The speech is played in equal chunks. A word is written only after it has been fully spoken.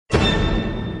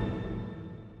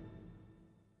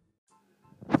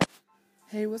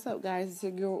Hey, what's up, guys? It's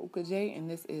your girl Uka J, and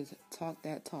this is Talk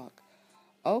That Talk.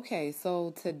 Okay,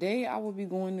 so today I will be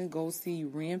going to go see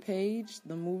Rampage,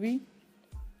 the movie,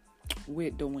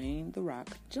 with Dwayne "The Rock"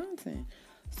 Johnson.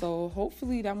 So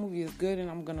hopefully that movie is good,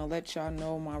 and I'm going to let y'all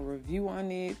know my review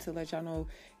on it to let y'all know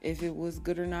if it was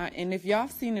good or not. And if y'all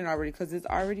have seen it already, because it's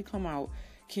already come out,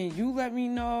 can you let me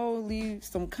know, leave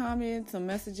some comments, some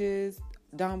messages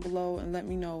down below, and let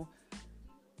me know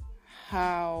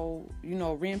how,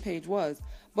 Rampage was.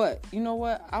 But you know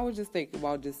what? I was just thinking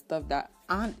about just stuff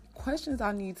questions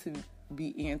I need to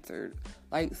be answered.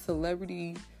 Like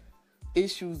celebrity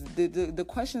issues, the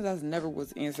questions that never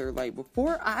was answered. Like,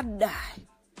 before I die,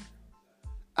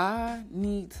 I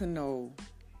need to know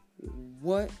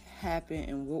what happened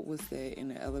and what was said in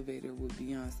the elevator with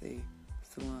Beyonce,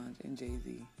 Solange, and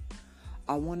Jay-Z.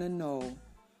 I want to know.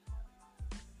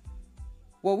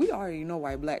 Well, we already know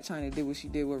why Blac Chyna did what she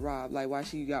did with Rob, like why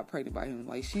she got pregnant by him.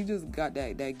 Like, she just got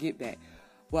that get back.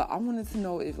 But I wanted to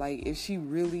know if she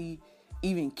really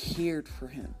even cared for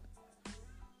him.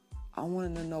 I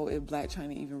wanted to know if Blac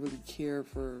Chyna even really cared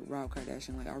for Rob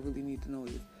Kardashian. Like, I really need to know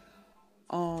this.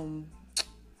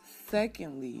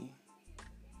 Secondly,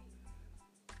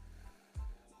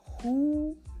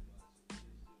 who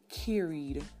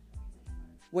carried...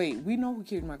 Wait, we know who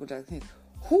carried Michael Jackson's kids.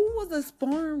 Who was a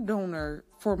sperm donor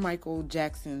for Michael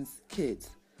Jackson's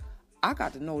kids? I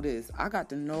got to know this.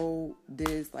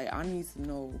 Like, I need to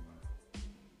know.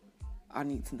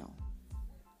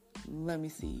 Let me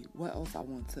see. What else I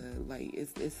want to, like,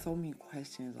 it's so many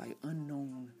questions, like,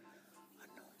 unknown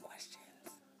questions.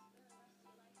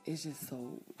 It's just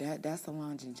so, that's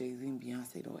Solange and Jay-Z and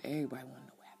Beyonce, though. Everybody want to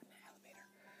know what happened in the elevator.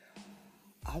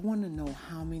 I want to know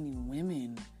how many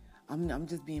women... I'm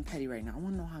just being petty right now. I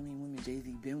want to know how many women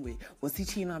Jay-Z been with. Was he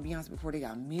cheating on Beyonce before they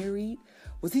got married?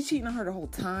 Was he cheating on her the whole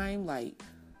time? Like,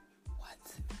 what?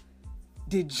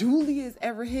 Did Julius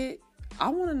ever hit? I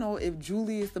want to know if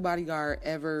Julius the bodyguard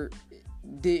ever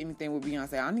did anything with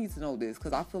Beyonce. I need to know this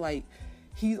because I feel like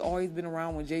he's always been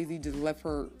around when Jay-Z just left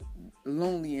her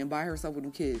lonely and by herself with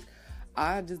them kids.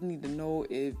 I just need to know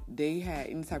if they had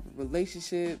any type of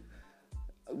relationship.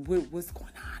 What's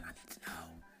going on? I need to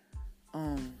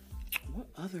know. What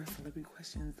other celebrity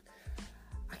questions?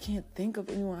 I can't think of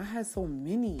anyone. I had so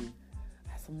many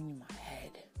in my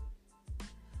head.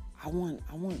 I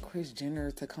want Kris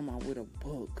Jenner to come out with a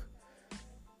book.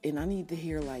 And I need to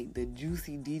hear, like, the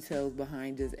juicy details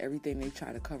behind just everything they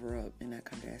try to cover up in that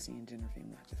Kardashian Jenner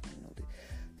family. I just want to know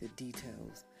the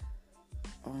details.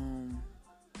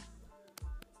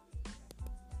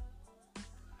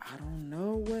 I don't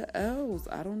know what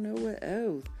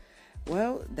else.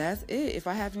 Well, that's it. If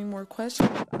I have any more questions,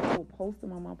 I will post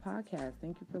them on my podcast.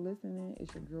 Thank you for listening.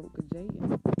 It's your girl, Uka J.